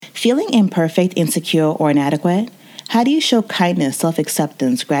Feeling imperfect, insecure, or inadequate? How do you show kindness,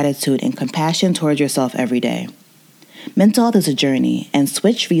 self-acceptance, gratitude, and compassion towards yourself every day? Mental health is a journey, and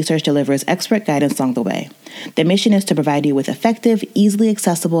Switch Research delivers expert guidance along the way. Their mission is to provide you with effective, easily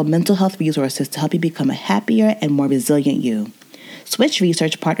accessible mental health resources to help you become a happier and more resilient you. Switch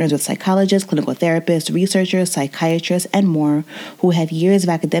Research partners with psychologists, clinical therapists, researchers, psychiatrists, and more who have years of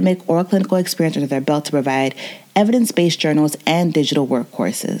academic or clinical experience under their belt to provide evidence-based journals and digital work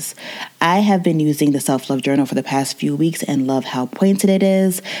courses. I have been using the Self-Love Journal for the past few weeks and love how pointed it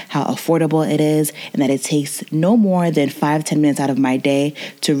is, how affordable it is, and that it takes no more than 5-10 minutes out of my day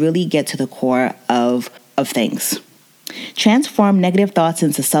to really get to the core of things. Transform negative thoughts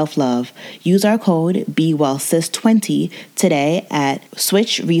into self-love. Use our code BeWellSis20 today at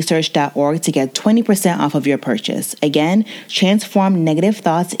switchresearch.org to get 20% off of your purchase. Again, transform negative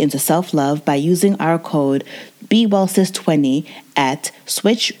thoughts into self-love by using our code BeWellSis20 at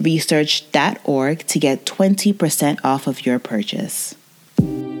switchresearch.org to get 20% off of your purchase.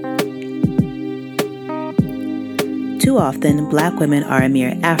 Too often, Black women are a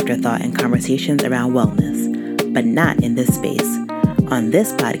mere afterthought in conversations around wellness, but not in this space. On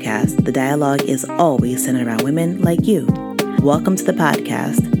this podcast, the dialogue is always centered around women like you. Welcome to the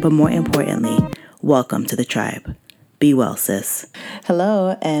podcast, but more importantly, welcome to the tribe. Be well, sis.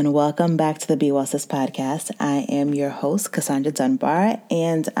 Hello, and welcome back to the Be Well, Sis podcast. I am your host, Cassandra Dunbar,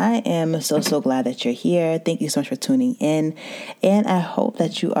 and I am so glad that you're here. Thank you so much for tuning in, and I hope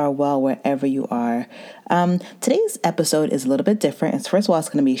that you are well wherever you are. Today's episode is a little bit different. First of all, it's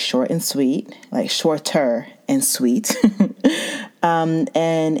going to be short and sweet, like shorter and sweet. And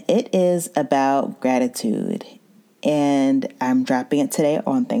it is about gratitude, and I'm dropping it today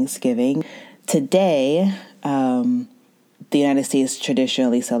on Thanksgiving. Today, the United States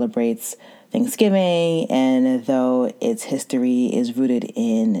traditionally celebrates Thanksgiving, and though its history is rooted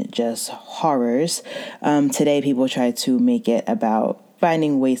in just horrors, today people try to make it about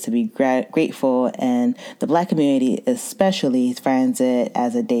finding ways to be grateful, and the Black community especially finds it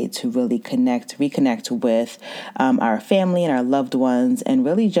as a day to really reconnect with our family and our loved ones, and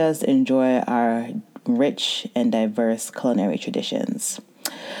really just enjoy our rich and diverse culinary traditions.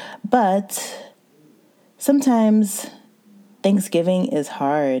 But sometimes Thanksgiving is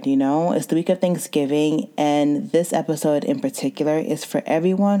hard, It's the week of Thanksgiving, and this episode in particular is for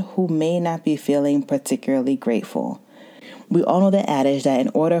everyone who may not be feeling particularly grateful. We all know the adage that in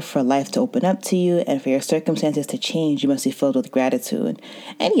order for life to open up to you and for your circumstances to change, you must be filled with gratitude.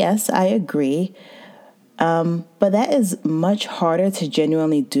 And yes, I agree. But that is much harder to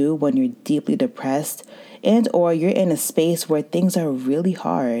genuinely do when you're deeply depressed and or you're in a space where things are really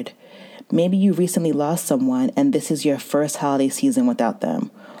hard. Maybe you recently lost someone and this is your first holiday season without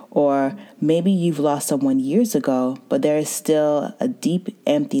them. Or maybe you've lost someone years ago, but there is still a deep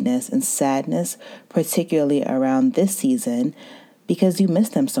emptiness and sadness, particularly around this season, because you miss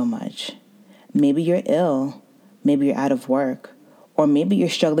them so much. Maybe you're ill, maybe you're out of work, or maybe you're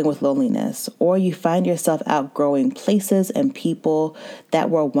struggling with loneliness, or you find yourself outgrowing places and people that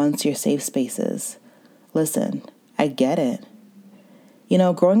were once your safe spaces. Listen, I get it.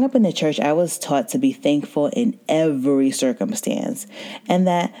 Growing up in the church, I was taught to be thankful in every circumstance and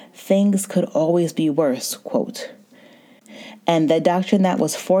that things could always be worse, quote. And the doctrine that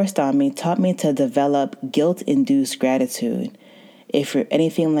was forced on me taught me to develop guilt-induced gratitude. If you're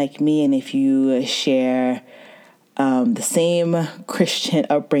anything like me and if you share the same Christian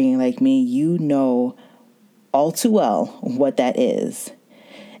upbringing like me, you know all too well what that is.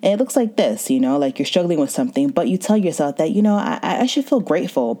 And it looks like this, like you're struggling with something, but you tell yourself that, I should feel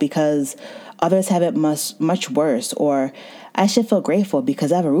grateful because others have it much worse, or I should feel grateful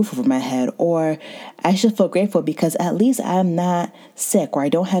because I have a roof over my head, or I should feel grateful because at least I'm not sick, or I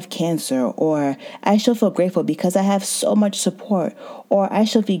don't have cancer, or I should feel grateful because I have so much support, or I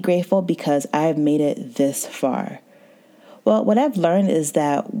should be grateful because I've made it this far. Well, what I've learned is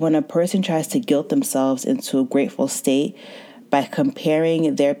that when a person tries to guilt themselves into a grateful state, by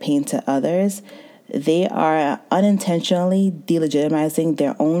comparing their pain to others, they are unintentionally delegitimizing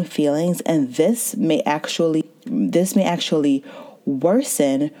their own feelings, and this may actually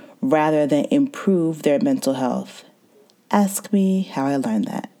worsen rather than improve their mental health. Ask me how I learned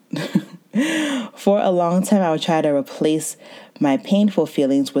that. For a long time, I would try to replace my painful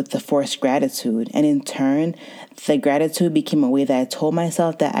feelings with the forced gratitude, and in turn, the gratitude became a way that I told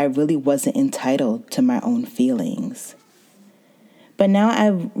myself that I really wasn't entitled to my own feelings. But now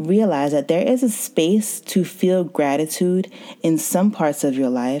I've realized that there is a space to feel gratitude in some parts of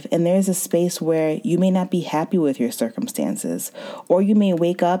your life, and there is a space where you may not be happy with your circumstances, or you may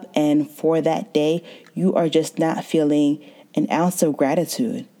wake up and for that day, you are just not feeling an ounce of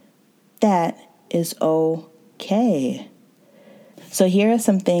gratitude. that is okay. So here are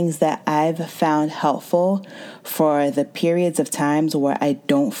some things that I've found helpful for the periods of times where I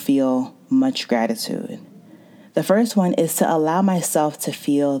don't feel much gratitude. The first one is to allow myself to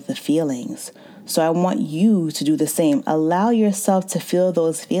feel the feelings. So I want you to do the same. Allow yourself to feel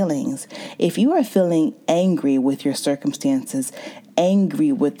those feelings. If you are feeling angry with your circumstances,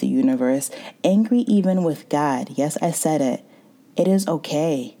 angry with the universe, angry even with God, yes, I said it. It is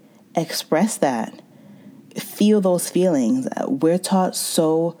okay. Express that. Feel those feelings. We're taught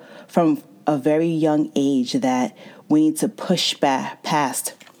so from a very young age that we need to push back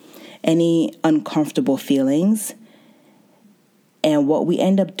past any uncomfortable feelings. And what we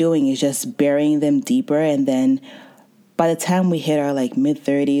end up doing is just burying them deeper. And then by the time we hit our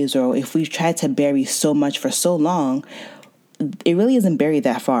mid-30s, or if we've tried to bury so much for so long, it really isn't buried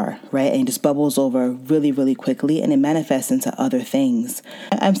that far, right? And it just bubbles over really, really quickly, and it manifests into other things.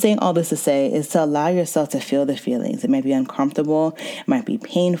 I'm saying all this to say is to allow yourself to feel the feelings. It might be uncomfortable, it might be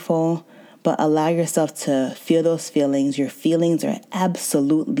painful, but allow yourself to feel those feelings. Your feelings are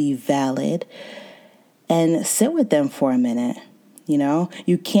absolutely valid, and sit with them for a minute.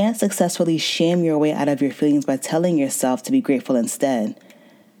 You can't successfully shame your way out of your feelings by telling yourself to be grateful instead.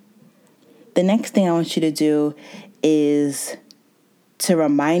 The next thing I want you to do is to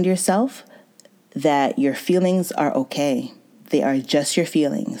remind yourself that your feelings are okay. They are just your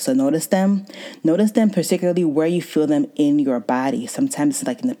feelings. So notice them. Notice them particularly where you feel them in your body. Sometimes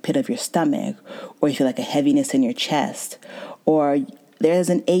it's in the pit of your stomach, or you feel a heaviness in your chest, or there's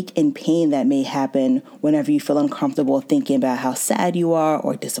an ache and pain that may happen whenever you feel uncomfortable thinking about how sad you are,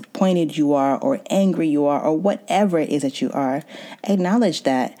 or disappointed you are, or angry you are, or whatever it is that you are. Acknowledge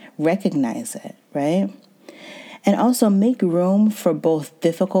that. Recognize it, right? And also make room for both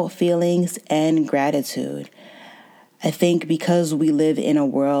difficult feelings and gratitude. I think because we live in a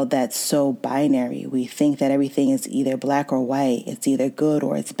world that's so binary, we think that everything is either black or white. It's either good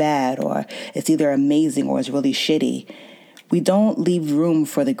or it's bad, or it's either amazing or it's really shitty. We don't leave room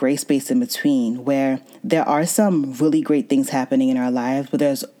for the gray space in between, where there are some really great things happening in our lives, but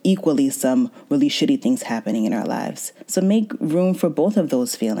there's equally some really shitty things happening in our lives. So make room for both of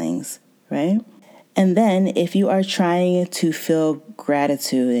those feelings, right? And then if you are trying to feel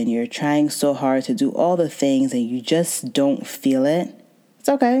gratitude and you're trying so hard to do all the things and you just don't feel it, it's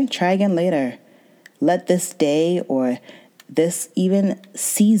okay. Try again later. Let this day or this even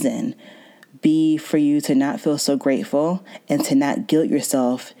season be for you to not feel so grateful and to not guilt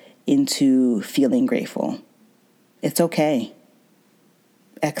yourself into feeling grateful. It's okay.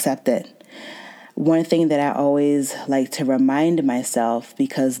 Accept it. One thing that I always like to remind myself,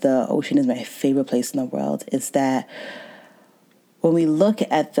 because the ocean is my favorite place in the world, is that when we look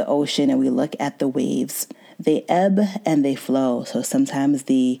at the ocean and we look at the waves, they ebb and they flow. So sometimes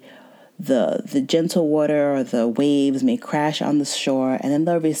the gentle water or the waves may crash on the shore, and then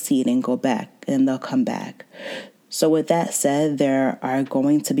they'll recede and go back, and they'll come back. So with that said, there are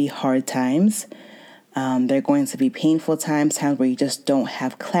going to be hard times. There are going to be painful times where you just don't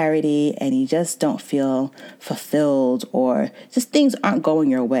have clarity and you just don't feel fulfilled, or just things aren't going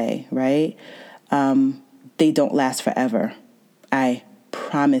your way, right? They don't last forever. I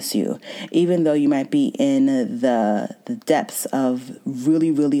promise you. Even though you might be in the depths of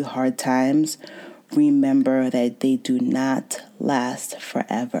really, really hard times, remember that they do not last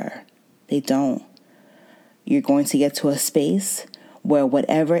forever. They don't. You're going to get to a space where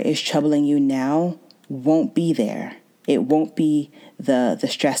whatever is troubling you now won't be there. It won't be the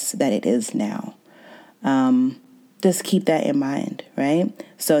stress that it is now. Just keep that in mind, right?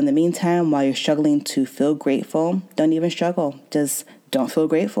 So in the meantime, while you're struggling to feel grateful, don't even struggle. Just don't feel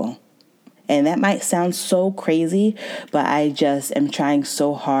grateful. And that might sound so crazy, but I just am trying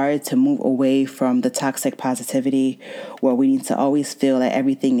so hard to move away from the toxic positivity where we need to always feel that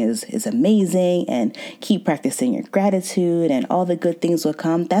everything is amazing and keep practicing your gratitude and all the good things will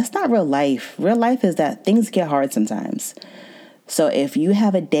come. That's not real life. Real life is that things get hard sometimes. So if you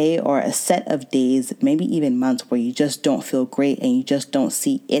have a day or a set of days, maybe even months, where you just don't feel great and you just don't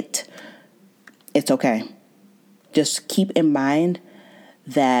see it, it's okay. Just keep in mind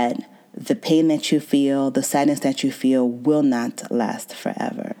that the pain that you feel, the sadness that you feel will not last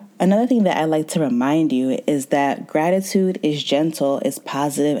forever. Another thing that I like to remind you is that gratitude is gentle, it's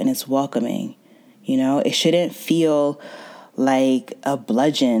positive, and it's welcoming. It shouldn't feel like a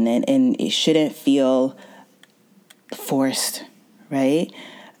bludgeon, and it shouldn't feel forced, right?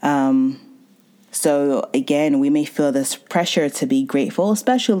 So again, we may feel this pressure to be grateful,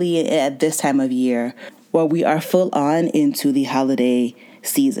 especially at this time of year where we are full on into the holiday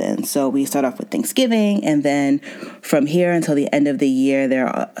season. So we start off with Thanksgiving, and then from here until the end of the year, there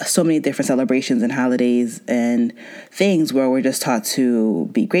are so many different celebrations and holidays and things where we're just taught to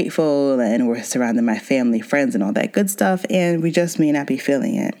be grateful, and we're surrounded by family, friends, and all that good stuff, and we just may not be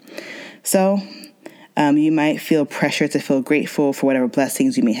feeling it. So you might feel pressure to feel grateful for whatever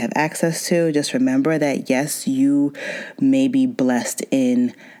blessings you may have access to. Just remember that, yes, you may be blessed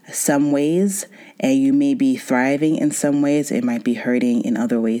in some ways, and you may be thriving in some ways. It might be hurting in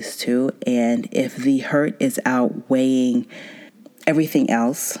other ways too. And if the hurt is outweighing everything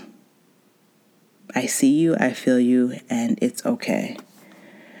else, I see you, I feel you, and it's okay.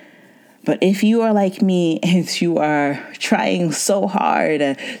 But if you are like me and you are trying so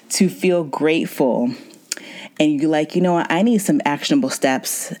hard to feel grateful, and you're like, you know what, I need some actionable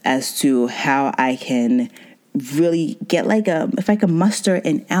steps as to how I can really get if I can muster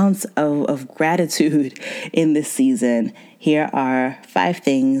an ounce of gratitude in this season, here are 5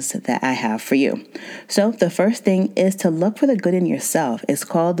 things that I have for you. So the first thing is to look for the good in yourself. It's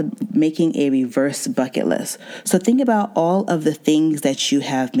called making a reverse bucket list. So think about all of the things that you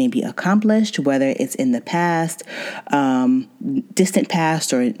have maybe accomplished, whether it's in the past, distant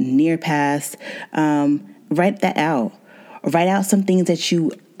past, or near past. Write that out. Write out some things that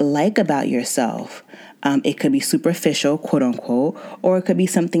you like about yourself. It could be superficial, quote unquote, or it could be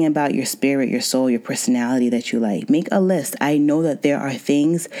something about your spirit, your soul, your personality that you like. Make a list. I know that there are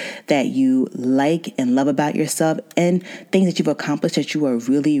things that you like and love about yourself, and things that you've accomplished that you are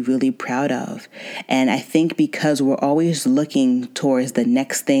really, really proud of. And I think because we're always looking towards the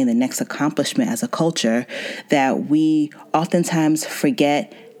next thing, the next accomplishment as a culture, that we oftentimes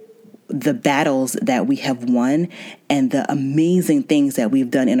forget the battles that we have won and the amazing things that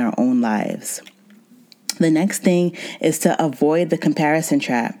we've done in our own lives. The next thing is to avoid the comparison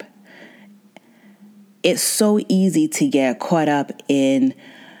trap. It's so easy to get caught up in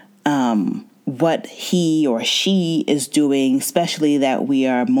what he or she is doing, especially that we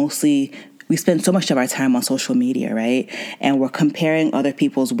spend so much of our time on social media, right? And we're comparing other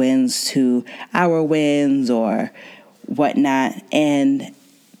people's wins to our wins or whatnot. And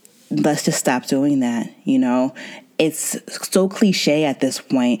let's just stop doing that. It's so cliche at this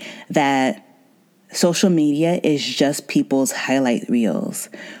point that social media is just people's highlight reels.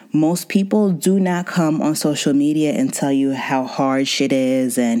 Most people do not come on social media and tell you how hard shit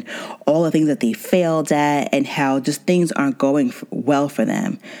is and all the things that they failed at and how just things aren't going well for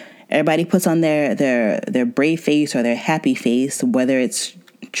them. Everybody puts on their brave face or their happy face, whether it's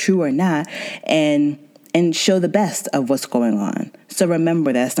true or not, and show the best of what's going on. So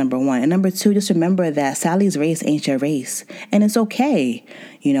remember, that's number 1. And number 2, just remember that Sally's race ain't your race. And it's okay.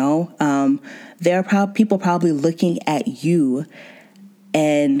 There are people probably looking at you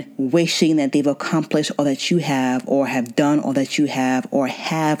and wishing that they've accomplished all that you have, or have done all that you have, or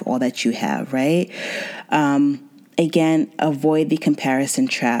have all that you have, right? Again, avoid the comparison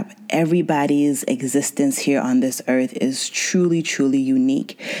trap. Everybody's existence here on this earth is truly, truly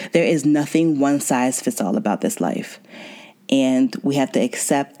unique. There is nothing one size fits all about this life. And we have to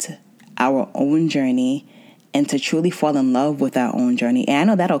accept our own journey and to truly fall in love with our own journey. And I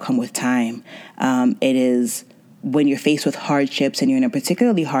know that'll come with time. It is when you're faced with hardships and you're in a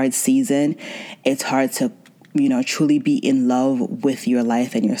particularly hard season, it's hard to, truly be in love with your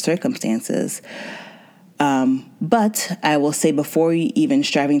life and your circumstances. But I will say, before you even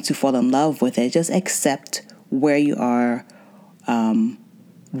striving to fall in love with it, just accept where you are,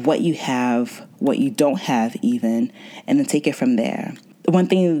 what you have, what you don't have even, and then take it from there. One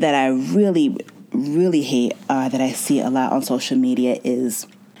thing that I really, really hate that I see a lot on social media is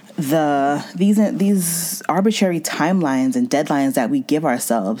these arbitrary timelines and deadlines that we give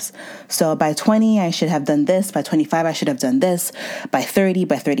ourselves. So by 20, I should have done this. By 25, I should have done this. By 30,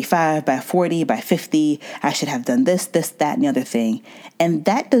 by 35, by 40, by 50, I should have done this, that, and the other thing. And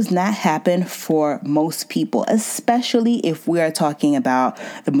that does not happen for most people, especially if we are talking about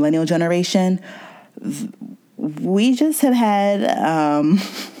the millennial generation. We just have had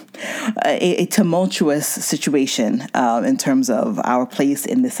a tumultuous situation in terms of our place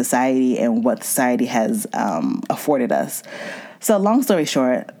in this society and what society has afforded us. So long story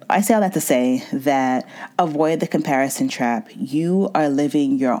short, I say all that to say that avoid the comparison trap. You are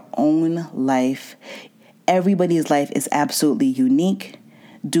living your own life. Everybody's life is absolutely unique.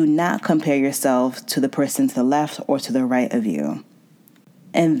 Do not compare yourself to the person to the left or to the right of you.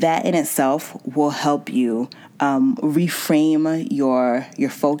 And that in itself will help you reframe your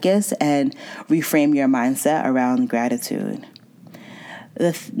focus and reframe your mindset around gratitude.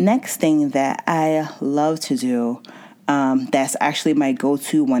 The next thing that I love to do, that's actually my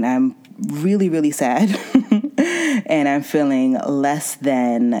go-to when I'm really, really sad, and I'm feeling less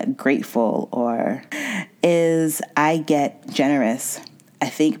than grateful, or is I get generous. I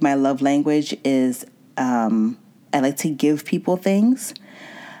think my love language is I like to give people things.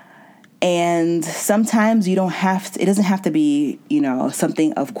 And sometimes you don't have to, it doesn't have to be,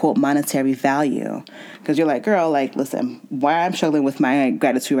 something of, quote, monetary value. Because you're like, girl, like, listen, why I'm struggling with my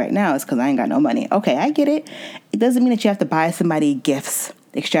gratitude right now is because I ain't got no money. Okay, I get it. It doesn't mean that you have to buy somebody gifts,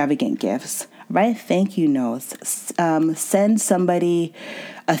 extravagant gifts, right? Thank you notes. Send somebody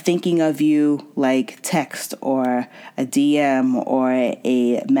a thinking of you, like text or a DM or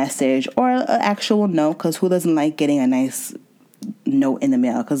a message or an actual note, because who doesn't like getting a nice note in the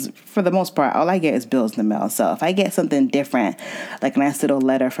mail? Because for the most part, all I get is bills in the mail. So if I get something different, like a nice little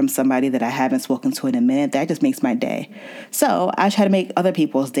letter from somebody that I haven't spoken to in a minute, that just makes my day. So I try to make other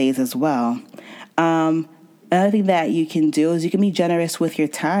people's days as well. Another thing that you can do is you can be generous with your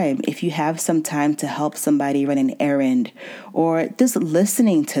time. If you have some time to help somebody run an errand, or just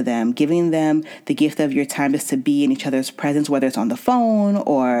listening to them, giving them the gift of your time just to be in each other's presence, whether it's on the phone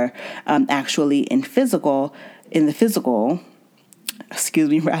or actually in the physical,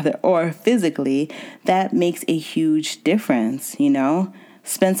 or physically, that makes a huge difference,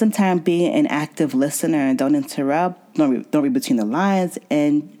 Spend some time being an active listener. Don't interrupt, don't read between the lines,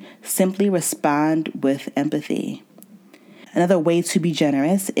 and simply respond with empathy. Another way to be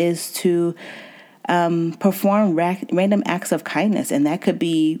generous is to perform random acts of kindness, and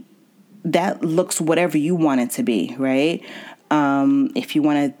that looks whatever you want it to be, right? If you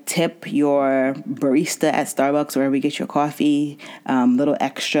want to tip your barista at Starbucks, wherever you get your coffee, little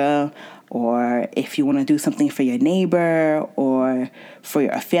extra, or if you want to do something for your neighbor or for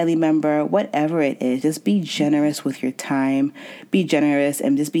a family member, whatever it is, just be generous with your time, be generous,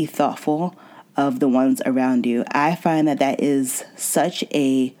 and just be thoughtful of the ones around you. I find that is such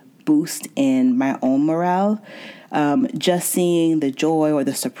a boost in my own morale. Just seeing the joy or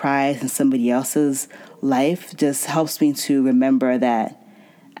the surprise in somebody else's life just helps me to remember that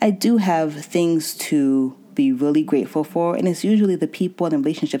I do have things to be really grateful for, and it's usually the people and the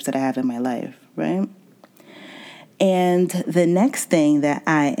relationships that I have in my life, right? And the next thing that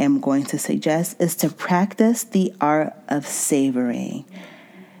I am going to suggest is to practice the art of savoring.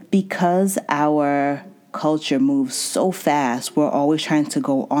 Because our culture moves so fast, we're always trying to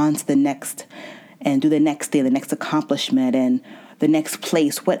go on to the next and do the next thing, the next accomplishment, and the next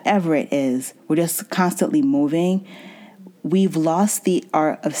place, whatever it is. We're just constantly moving. We've lost the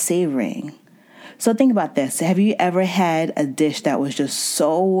art of savoring. So think about this. Have you ever had a dish that was just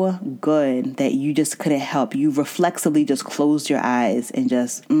so good that you just couldn't help? You reflexively just closed your eyes and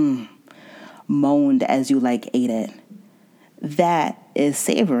just moaned as you ate it. That is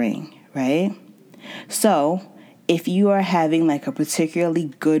savoring, right? So if you are having a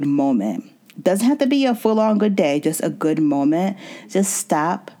particularly good moment, doesn't have to be a full-on good day, just a good moment, just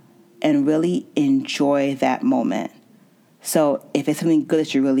stop and really enjoy that moment. So if it's something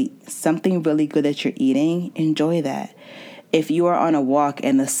really good that you're eating, enjoy that. If you are on a walk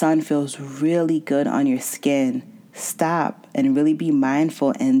and the sun feels really good on your skin, stop and really be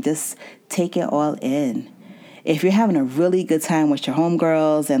mindful and just take it all in. If you're having a really good time with your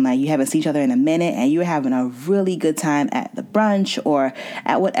homegirls and you haven't seen each other in a minute and you're having a really good time at the brunch or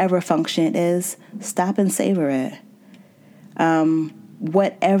at whatever function it is, stop and savor it.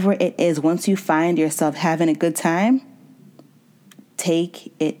 Whatever it is, once you find yourself having a good time,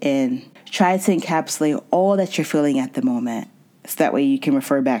 take it in. Try to encapsulate all that you're feeling at the moment. So that way you can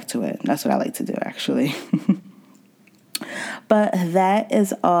refer back to it. That's what I like to do, actually. But that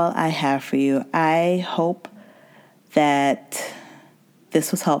is all I have for you. I hope that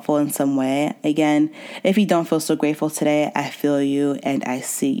this was helpful in some way. Again, if you don't feel so grateful today, I feel you and I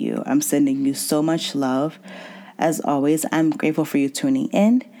see you. I'm sending you so much love. As always, I'm grateful for you tuning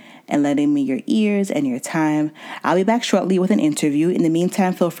in and lending me your ears and your time. I'll be back shortly with an interview. In the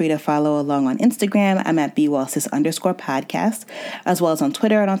meantime, feel free to follow along on Instagram. I'm at BeWellSis_podcast, as well as on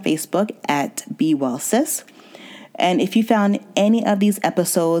Twitter and on Facebook at BeWellSis. And if you found any of these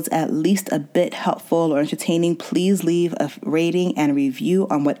episodes at least a bit helpful or entertaining, please leave a rating and review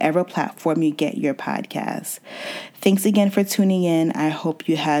on whatever platform you get your podcasts. Thanks again for tuning in. I hope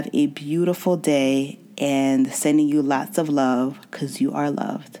you have a beautiful day and sending you lots of love because you are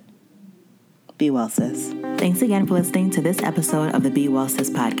loved. Be well, sis. Thanks again for listening to this episode of the Be Well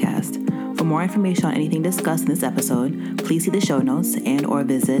Sis podcast. For more information on anything discussed in this episode, please see the show notes and or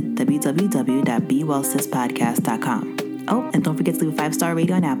visit www.bewellsispodcast.com. Oh, and don't forget to leave a 5-star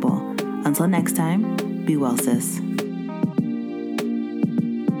rating on Apple. Until next time, be well, sis.